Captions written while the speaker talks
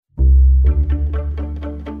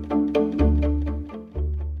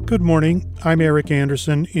Good morning. I'm Eric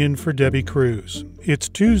Anderson in for Debbie Cruz. It's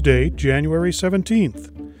Tuesday, January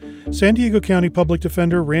 17th. San Diego County Public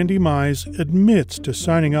Defender Randy Mize admits to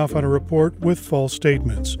signing off on a report with false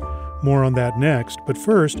statements. More on that next, but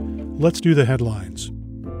first, let's do the headlines.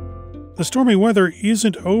 The stormy weather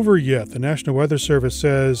isn't over yet. The National Weather Service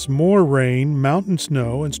says more rain, mountain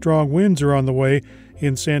snow, and strong winds are on the way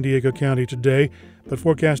in San Diego County today, but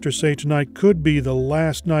forecasters say tonight could be the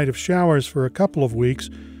last night of showers for a couple of weeks.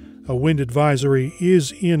 A wind advisory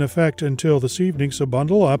is in effect until this evening, so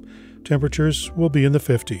bundle up. Temperatures will be in the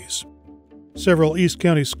 50s. Several East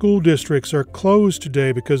County school districts are closed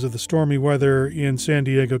today because of the stormy weather in San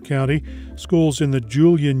Diego County. Schools in the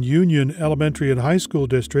Julian Union Elementary and High School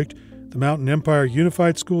District, the Mountain Empire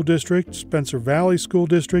Unified School District, Spencer Valley School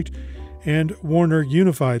District, and Warner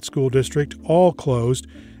Unified School District all closed.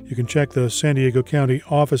 You can check the San Diego County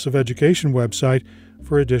Office of Education website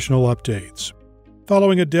for additional updates.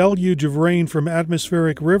 Following a deluge of rain from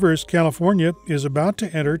atmospheric rivers, California is about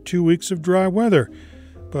to enter 2 weeks of dry weather.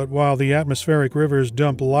 But while the atmospheric rivers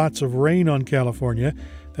dump lots of rain on California,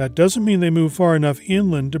 that doesn't mean they move far enough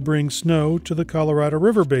inland to bring snow to the Colorado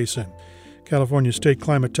River Basin. California state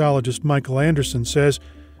climatologist Michael Anderson says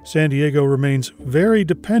San Diego remains very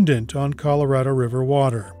dependent on Colorado River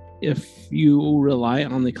water. If you rely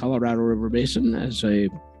on the Colorado River Basin as a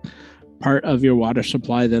part of your water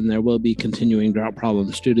supply, then there will be continuing drought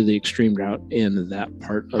problems due to the extreme drought in that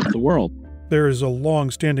part of the world. There is a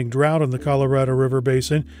long-standing drought in the Colorado River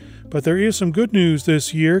Basin, but there is some good news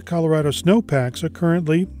this year. Colorado snowpacks are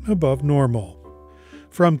currently above normal.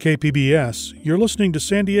 From KPBS, you're listening to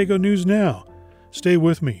San Diego News Now. Stay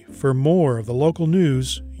with me for more of the local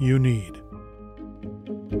news you need.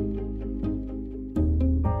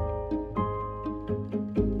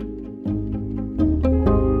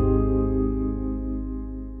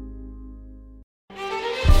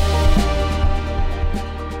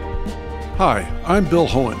 Hi, I'm Bill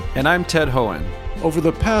Hohen. And I'm Ted Hohen. Over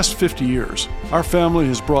the past 50 years, our family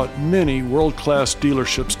has brought many world-class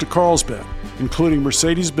dealerships to Carlsbad, including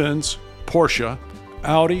Mercedes-Benz, Porsche,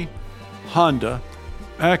 Audi, Honda,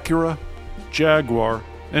 Acura, Jaguar,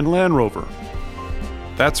 and Land Rover.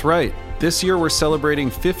 That's right. This year we're celebrating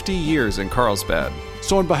 50 years in Carlsbad.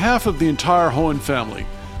 So on behalf of the entire Hohen family,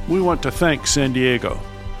 we want to thank San Diego.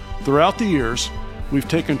 Throughout the years, we've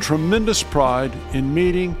taken tremendous pride in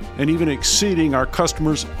meeting and even exceeding our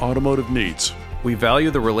customers' automotive needs. We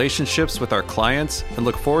value the relationships with our clients and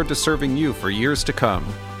look forward to serving you for years to come.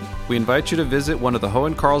 We invite you to visit one of the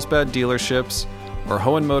Hohen Carlsbad dealerships or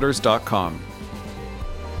hohenmotors.com.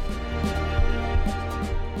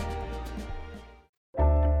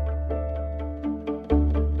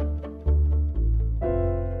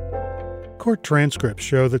 Court transcripts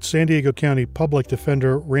show that San Diego County Public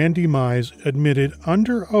Defender Randy Mize admitted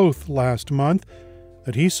under oath last month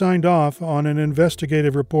that he signed off on an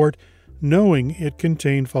investigative report knowing it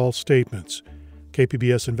contained false statements.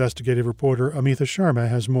 KPBS investigative reporter Amitha Sharma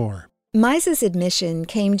has more. Mize's admission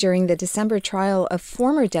came during the December trial of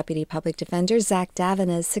former Deputy Public Defender Zach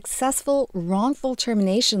Davina's successful wrongful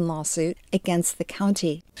termination lawsuit against the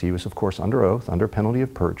county. He was, of course, under oath, under penalty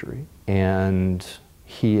of perjury, and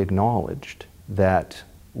he acknowledged that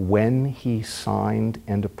when he signed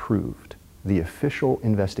and approved the official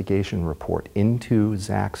investigation report into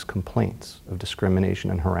Zach's complaints of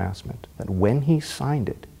discrimination and harassment, that when he signed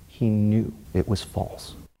it, he knew it was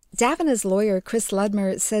false. Davina's lawyer, Chris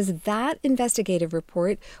Ludmer, says that investigative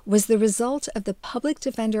report was the result of the Public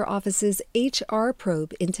Defender Office's HR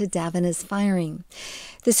probe into Davina's firing.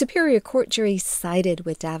 The Superior Court jury sided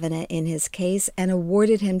with Davina in his case and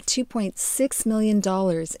awarded him $2.6 million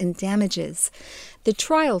in damages. The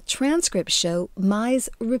trial transcripts show Mize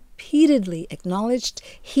repeatedly acknowledged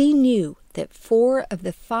he knew that 4 of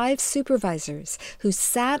the 5 supervisors who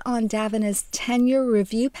sat on Davina's tenure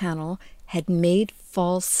review panel had made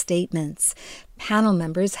false statements. Panel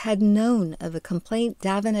members had known of a complaint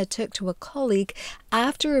Davina took to a colleague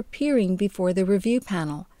after appearing before the review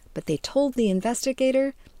panel, but they told the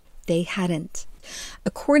investigator they hadn't.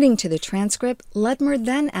 According to the transcript, Ludmer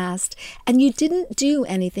then asked, "And you didn't do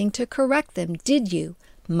anything to correct them, did you?"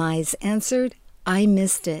 Mize answered, "I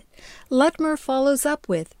missed it." Ludmer follows up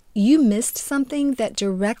with, "You missed something that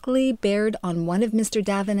directly bared on one of Mr.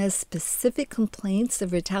 Davina's specific complaints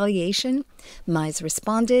of retaliation?" Mize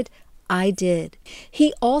responded, "I did."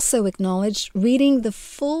 He also acknowledged reading the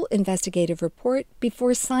full investigative report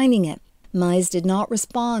before signing it. Mize did not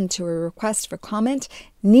respond to a request for comment.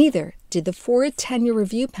 Neither did the 4 tenure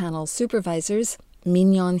review panel supervisors,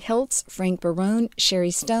 Mignon Hiltz, Frank Barone,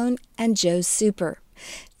 Sherry Stone, and Joe Super.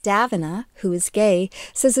 Davina, who is gay,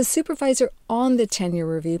 says a supervisor on the tenure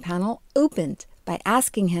review panel opened by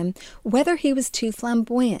asking him whether he was too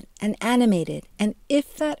flamboyant and animated and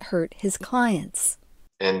if that hurt his clients.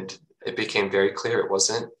 And it became very clear it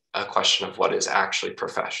wasn't a question of what is actually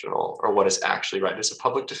professional or what is actually right as a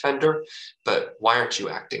public defender, but why aren't you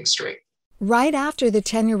acting straight? Right after the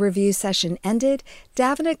tenure review session ended,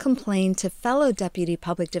 Davina complained to fellow Deputy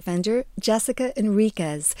Public Defender Jessica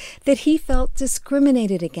Enriquez that he felt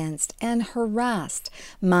discriminated against and harassed.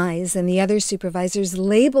 Mize and the other supervisors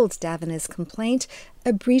labeled Davina's complaint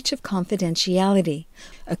a breach of confidentiality.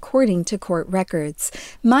 According to court records,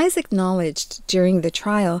 Mize acknowledged during the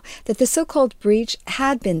trial that the so-called breach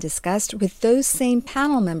had been discussed with those same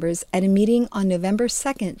panel members at a meeting on November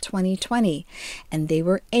 2nd, 2020, and they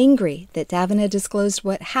were angry that Davina disclosed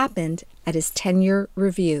what happened at his tenure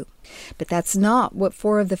review. But that's not what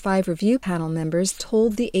 4 of the 5 review panel members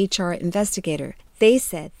told the HR investigator. They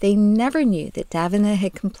said they never knew that Davina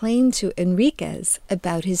had complained to Enriquez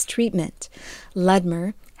about his treatment.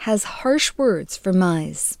 Ludmer has harsh words for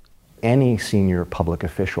Mize. Any senior public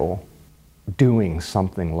official doing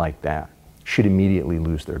something like that should immediately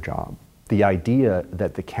lose their job. The idea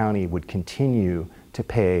that the county would continue to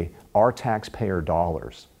pay our taxpayer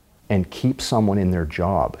dollars and keep someone in their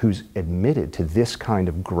job who's admitted to this kind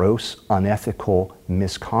of gross, unethical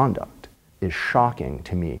misconduct is shocking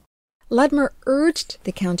to me. Ludmer urged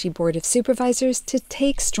the County Board of Supervisors to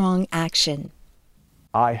take strong action.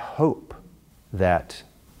 I hope that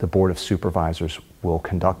the Board of Supervisors will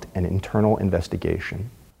conduct an internal investigation,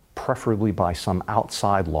 preferably by some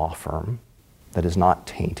outside law firm that is not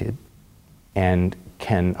tainted, and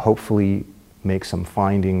can hopefully make some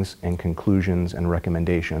findings and conclusions and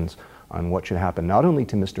recommendations on what should happen not only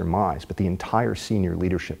to Mr. Mize, but the entire senior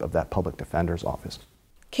leadership of that public defender's office.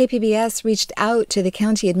 KPBS reached out to the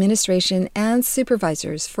county administration and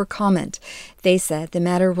supervisors for comment. They said the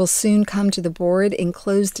matter will soon come to the board in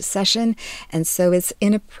closed session, and so it's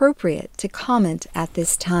inappropriate to comment at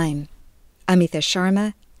this time. Amita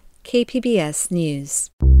Sharma, KPBS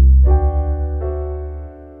News.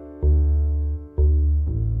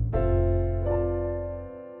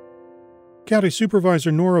 County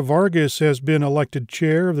Supervisor Nora Vargas has been elected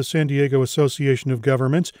chair of the San Diego Association of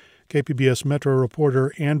Governments. KPBS Metro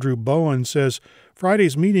reporter Andrew Bowen says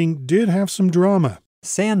Friday's meeting did have some drama.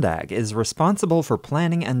 SANDAG is responsible for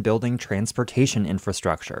planning and building transportation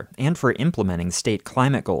infrastructure and for implementing state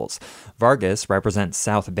climate goals. Vargas represents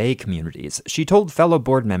South Bay communities. She told fellow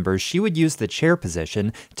board members she would use the chair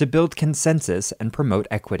position to build consensus and promote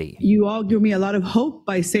equity. You all give me a lot of hope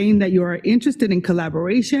by saying that you are interested in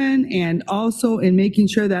collaboration and also in making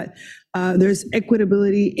sure that there's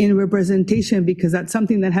equitability in representation, because that's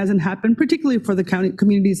something that hasn't happened, particularly for the county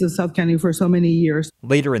communities of South County for so many years.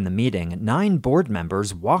 Later in the meeting, 9 board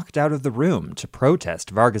members walked out of the room to protest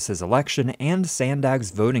Vargas's election and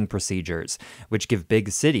SANDAG's voting procedures, which give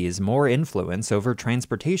big cities more influence over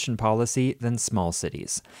transportation policy than small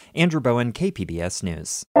cities. Andrew Bowen, KPBS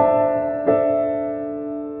News.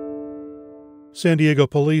 San Diego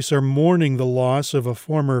police are mourning the loss of a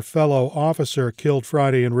former fellow officer killed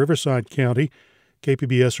Friday in Riverside County.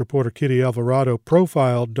 KPBS reporter Kitty Alvarado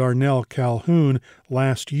profiled Darnell Calhoun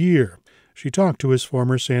last year. She talked to his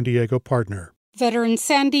former San Diego partner. Veteran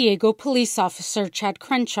San Diego police officer Chad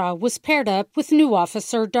Crenshaw was paired up with new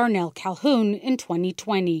officer Darnell Calhoun in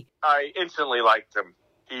 2020. I instantly liked him.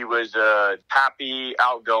 He was happy,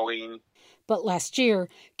 outgoing. But last year,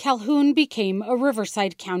 Calhoun became a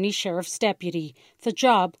Riverside County Sheriff's deputy. The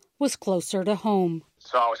job was closer to home.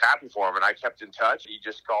 So I was happy for him, and I kept in touch. He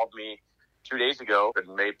just called me 2 days ago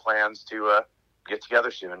and made plans to get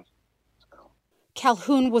together soon.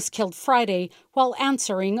 Calhoun was killed Friday while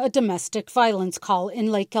answering a domestic violence call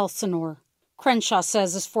in Lake Elsinore. Crenshaw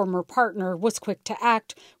says his former partner was quick to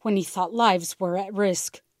act when he thought lives were at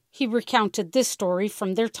risk. He recounted this story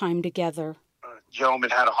from their time together. Gentleman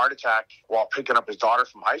had a heart attack while picking up his daughter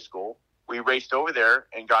from high school. We raced over there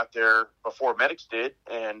and got there before medics did,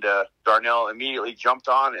 and Darnell immediately jumped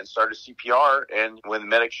on and started CPR. And when the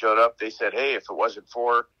medics showed up, they said, hey, if it wasn't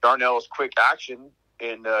for Darnell's quick action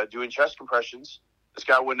in doing chest compressions, this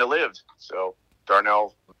guy wouldn't have lived. So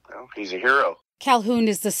Darnell, he's a hero. Calhoun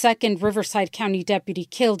is the second Riverside County deputy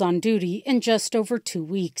killed on duty in just over 2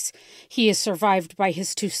 weeks. He is survived by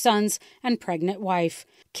his 2 sons and pregnant wife.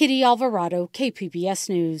 Kitty Alvarado, KPBS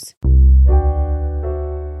News.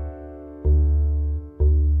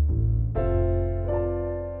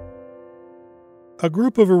 A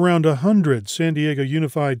group of around 100 San Diego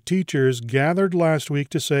Unified teachers gathered last week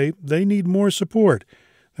to say they need more support.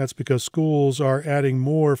 That's because schools are adding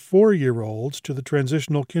more 4-year-olds to the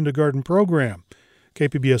transitional kindergarten program.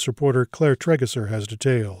 KPBS reporter Claire Tregeser has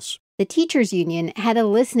details. The teachers union had a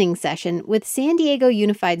listening session with San Diego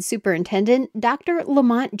Unified Superintendent Dr.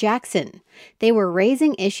 Lamont Jackson. They were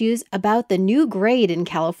raising issues about the new grade in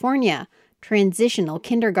California, transitional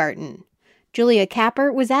kindergarten. Julia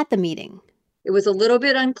Capper was at the meeting. It was a little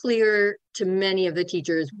bit unclear to many of the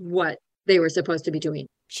teachers what they were supposed to be doing.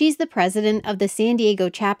 She's the president of the San Diego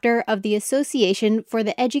chapter of the Association for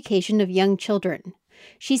the Education of Young Children.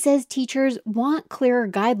 She says teachers want clearer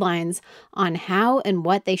guidelines on how and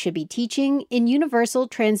what they should be teaching in Universal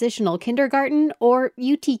Transitional Kindergarten, or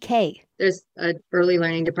UTK. There's an early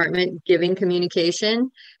learning department giving communication,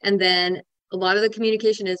 and then a lot of the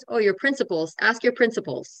communication is, your principals, ask your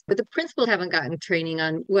principals. But the principals haven't gotten training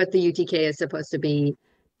on what the UTK is supposed to be.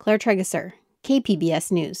 Claire Tregeser,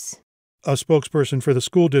 KPBS News. A spokesperson for the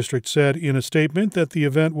school district said in a statement that the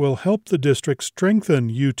event will help the district strengthen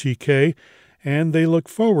UTK, and they look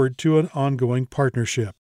forward to an ongoing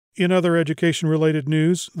partnership. In other education-related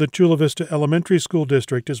news, the Chula Vista Elementary School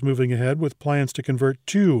District is moving ahead with plans to convert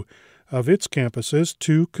 2 of its campuses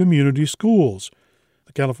to community schools.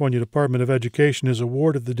 The California Department of Education has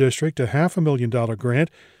awarded the district a $500,000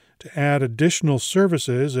 grant to add additional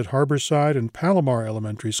services at Harborside and Palomar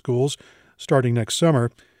Elementary Schools starting next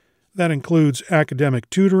summer. That includes academic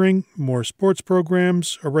tutoring, more sports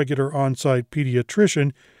programs, a regular on-site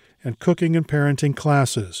pediatrician, and cooking and parenting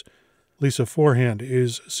classes. Lisa Forehand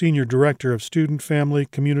is Senior Director of Student, Family,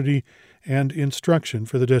 Community, and Instruction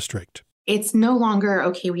for the district. It's no longer,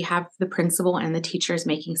 we have the principal and the teachers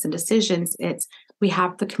making some decisions. We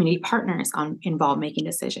have the community partners involved making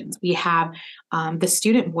decisions. We have the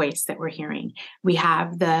student voice that we're hearing. We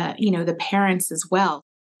have the parents as well.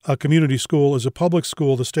 A community school is a public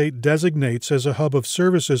school the state designates as a hub of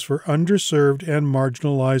services for underserved and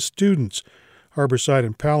marginalized students. Harborside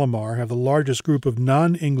and Palomar have the largest group of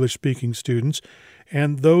non-English speaking students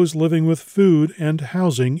and those living with food and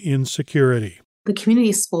housing insecurity. The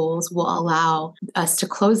community schools will allow us to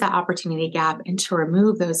close that opportunity gap and to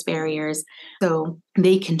remove those barriers so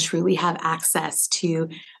they can truly have access to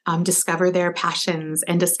discover their passions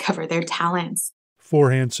and discover their talents.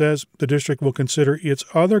 Forehand says the district will consider its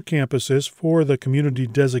other campuses for the community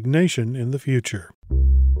designation in the future.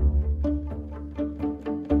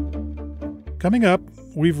 Coming up,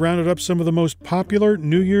 we've rounded up some of the most popular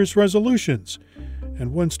New Year's resolutions,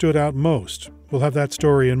 and one stood out most. We'll have that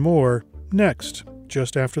story and more next,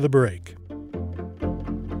 just after the break.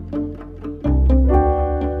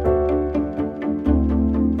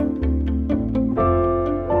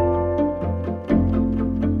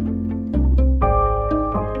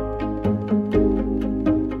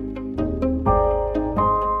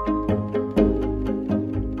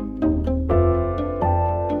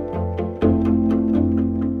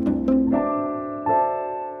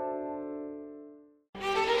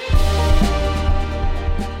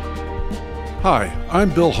 Hi,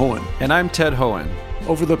 I'm Bill Hohen. And I'm Ted Hohen.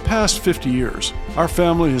 Over the past 50 years, our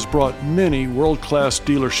family has brought many world-class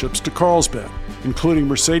dealerships to Carlsbad, including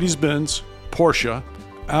Mercedes-Benz, Porsche,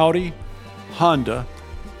 Audi, Honda,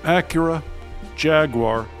 Acura,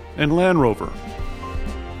 Jaguar, and Land Rover.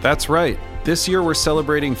 That's right. This year we're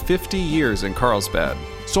celebrating 50 years in Carlsbad.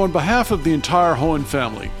 So on behalf of the entire Hohen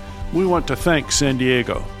family, we want to thank San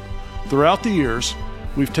Diego. Throughout the years,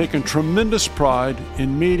 we've taken tremendous pride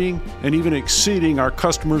in meeting and even exceeding our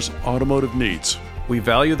customers' automotive needs. We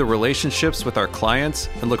value the relationships with our clients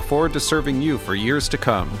and look forward to serving you for years to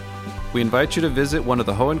come. We invite you to visit one of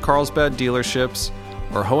the Hohen Carlsbad dealerships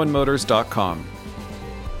or hohenmotors.com.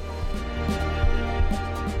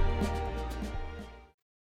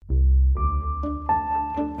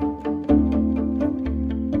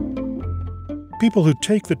 People who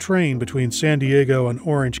take the train between San Diego and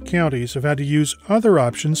Orange counties have had to use other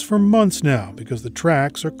options for months now because the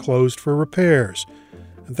tracks are closed for repairs.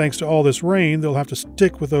 And thanks to all this rain, they'll have to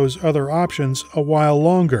stick with those other options a while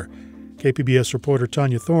longer. KPBS reporter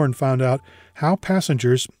Tanya Thorne found out how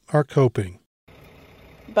passengers are coping.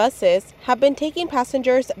 Buses have been taking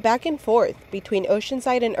passengers back and forth between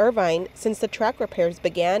Oceanside and Irvine since the track repairs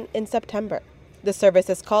began in September. The service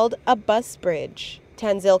is called a bus bridge.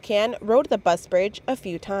 Tanzil Khan rode the bus bridge a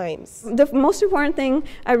few times. The most important thing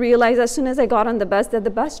I realized as soon as I got on the bus that the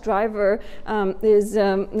bus driver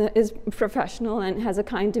is professional and has a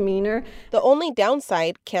kind demeanor. The only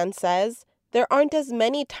downside, Khan says, there aren't as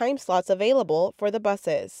many time slots available for the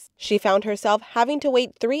buses. She found herself having to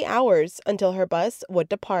wait 3 hours until her bus would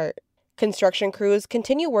depart. Construction crews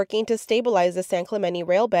continue working to stabilize the San Clemente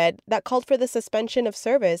railbed that called for the suspension of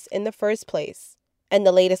service in the first place. And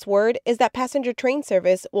the latest word is that passenger train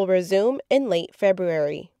service will resume in late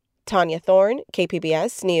February. Tanya Thorne,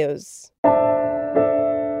 KPBS News.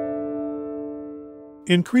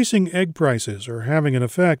 Increasing egg prices are having an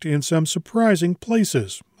effect in some surprising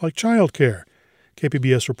places, like childcare.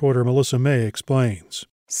 KPBS reporter Melissa May explains.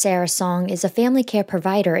 Sarah Song is a family care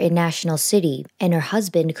provider in National City, and her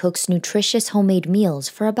husband cooks nutritious homemade meals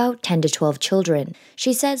for about 10 to 12 children.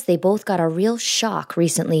 She says they both got a real shock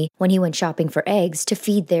recently when he went shopping for eggs to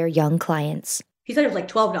feed their young clients. He said it was like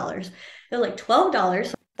 $12. It was like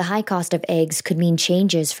 $12. The high cost of eggs could mean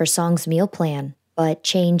changes for Song's meal plan, but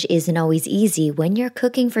change isn't always easy when you're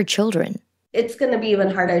cooking for children. It's going to be even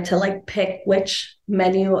harder to pick which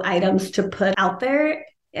menu items to put out there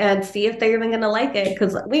and see if they're even going to like it,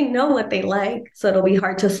 because we know what they like, so it'll be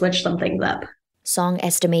hard to switch some things up. Song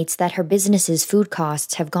estimates that her business's food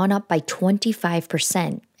costs have gone up by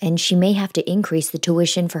 25%, and she may have to increase the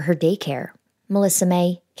tuition for her daycare. Melissa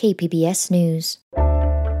May, KPBS News.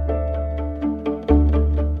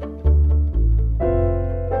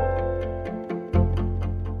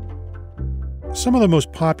 Some of the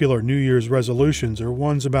most popular New Year's resolutions are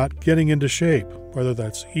ones about getting into shape, whether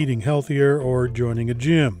that's eating healthier or joining a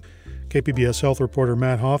gym. KPBS health reporter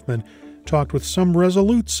Matt Hoffman talked with some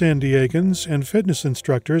resolute San Diegans and fitness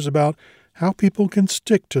instructors about how people can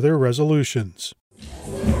stick to their resolutions.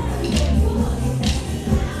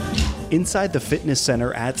 Inside the fitness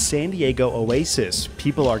center at San Diego Oasis,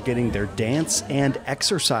 people are getting their dance and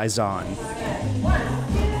exercise on.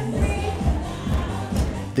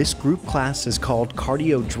 This group class is called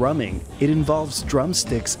cardio drumming. It involves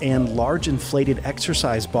drumsticks and large inflated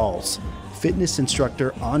exercise balls. Fitness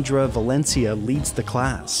instructor Andra Valencia leads the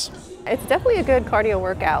class. It's definitely a good cardio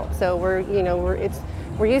workout. So we're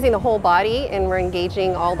using the whole body, and we're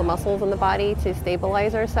engaging all the muscles in the body to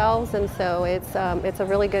stabilize ourselves, and so it's a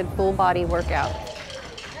really good full body workout.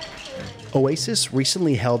 Oasis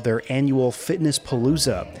recently held their annual Fitness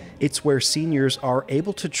Palooza. It's where seniors are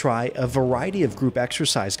able to try a variety of group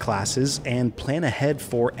exercise classes and plan ahead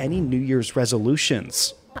for any New Year's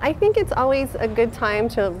resolutions. I think it's always a good time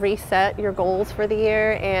to reset your goals for the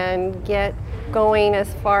year and get going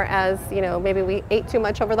as far as, maybe we ate too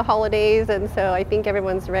much over the holidays, and so I think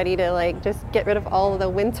everyone's ready to just get rid of all of the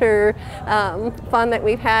winter fun that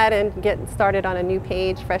we've had and get started on a new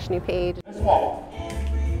page, fresh new page.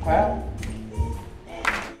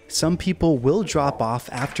 Some people will drop off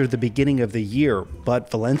after the beginning of the year,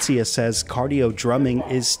 but Valencia says cardio drumming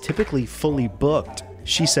is typically fully booked.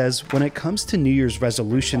 She says when it comes to New Year's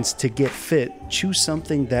resolutions to get fit, choose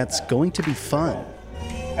something that's going to be fun.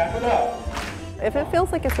 If it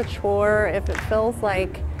feels like it's a chore, if it feels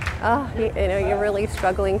like you're really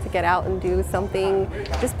struggling to get out and do something,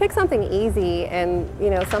 just pick something easy and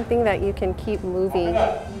something that you can keep moving.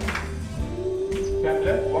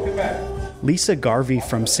 Lisa Garvey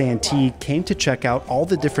from Santee came to check out all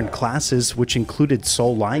the different classes, which included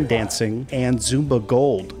soul line dancing and Zumba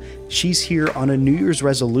Gold. She's here on a New Year's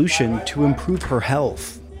resolution to improve her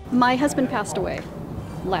health. My husband passed away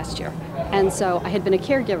last year, and so I had been a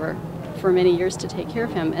caregiver for many years to take care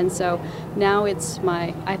of him, and so now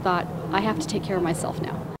I thought I have to take care of myself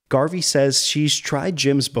now. Garvey says she's tried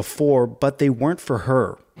gyms before, but they weren't for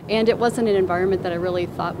her. And it wasn't an environment that I really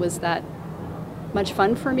thought was that much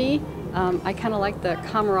fun for me. I kind of like the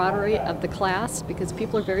camaraderie of the class because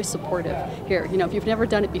people are very supportive here. If you've never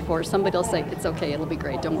done it before, somebody will say, it's okay, it'll be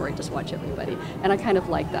great, don't worry, just watch everybody. And I kind of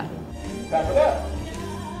like that.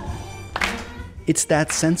 It's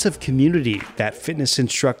that sense of community that fitness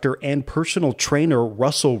instructor and personal trainer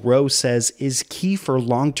Russell Rowe says is key for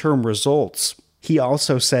long-term results. He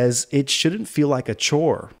also says it shouldn't feel like a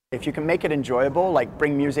chore. If you can make it enjoyable, like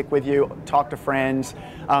bring music with you, talk to friends,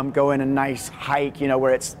 go in a nice hike,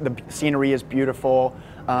 where the scenery is beautiful,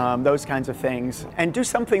 those kinds of things. And do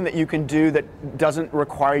something that you can do that doesn't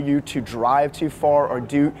require you to drive too far or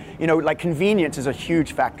like convenience is a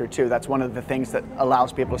huge factor too. That's one of the things that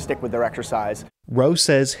allows people to stick with their exercise. Rowe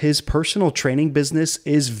says his personal training business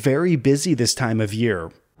is very busy this time of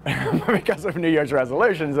year. Because of New Year's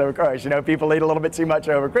resolutions, of course. People eat a little bit too much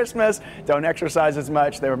over Christmas, don't exercise as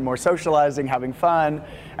much, they're more socializing, having fun,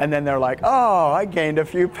 and then they're like, oh, I gained a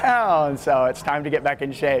few pounds, so it's time to get back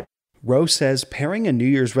in shape. Rowe says pairing a New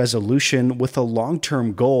Year's resolution with a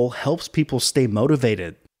long-term goal helps people stay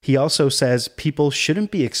motivated. He also says people shouldn't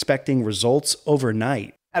be expecting results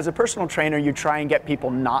overnight. As a personal trainer, you try and get people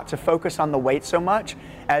not to focus on the weight so much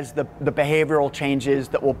as the behavioral changes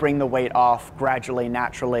that will bring the weight off gradually,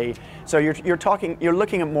 naturally. So you're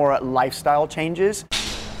looking at more at lifestyle changes.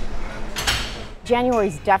 January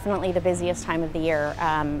is definitely the busiest time of the year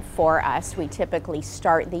for us. We typically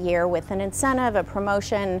start the year with an incentive, a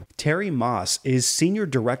promotion. Terry Moss is Senior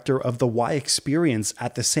Director of the Y Experience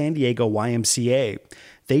at the San Diego YMCA.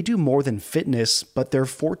 They do more than fitness, but their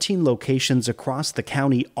 14 locations across the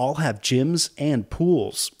county all have gyms and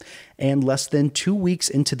pools. And less than 2 weeks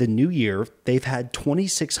into the new year, they've had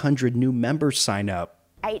 2,600 new members sign up.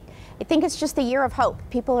 I think it's just a year of hope.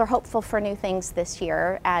 People are hopeful for new things this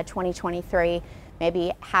year, 2023,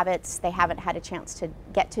 maybe habits they haven't had a chance to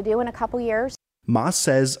get to do in a couple years. Moss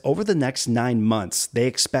says over the next 9 months, they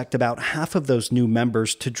expect about half of those new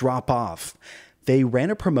members to drop off. They ran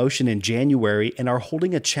a promotion in January and are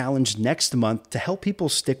holding a challenge next month to help people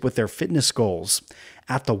stick with their fitness goals.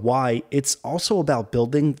 At the Y, it's also about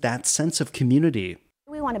building that sense of community.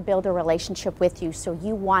 We want to build a relationship with you so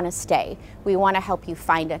you want to stay. We want to help you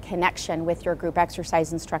find a connection with your group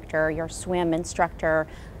exercise instructor, your swim instructor,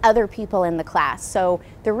 other people in the class. So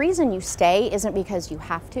the reason you stay isn't because you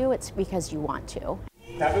have to, it's because you want to.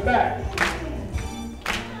 Tap it back.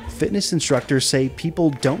 Fitness instructors say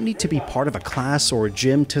people don't need to be part of a class or a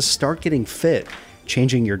gym to start getting fit.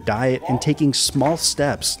 Changing your diet and taking small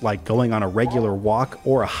steps like going on a regular walk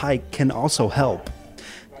or a hike can also help.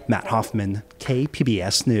 Matt Hoffman,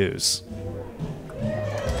 KPBS News.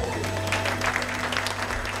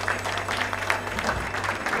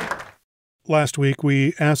 Last week,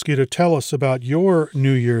 we asked you to tell us about your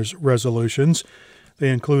New Year's resolutions.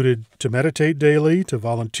 They included to meditate daily, to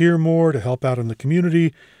volunteer more, to help out in the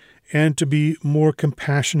community, and to be more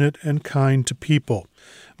compassionate and kind to people.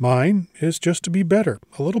 Mine is just to be better,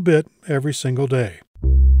 a little bit every single day.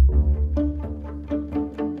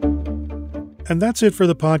 And that's it for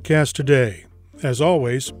the podcast today. As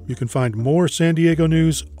always, you can find more San Diego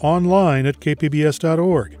news online at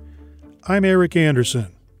kpbs.org. I'm Eric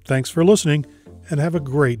Anderson. Thanks for listening, and have a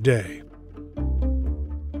great day.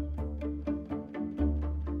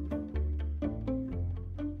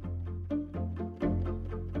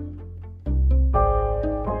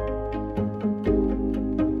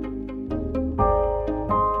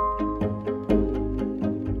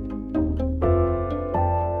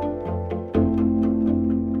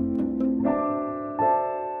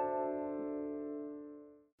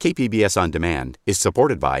 KPBS On Demand is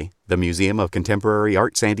supported by the Museum of Contemporary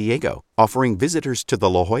Art San Diego, offering visitors to the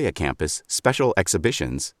La Jolla campus special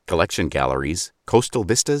exhibitions, collection galleries, coastal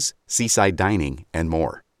vistas, seaside dining, and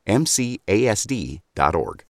more. MCASD.org.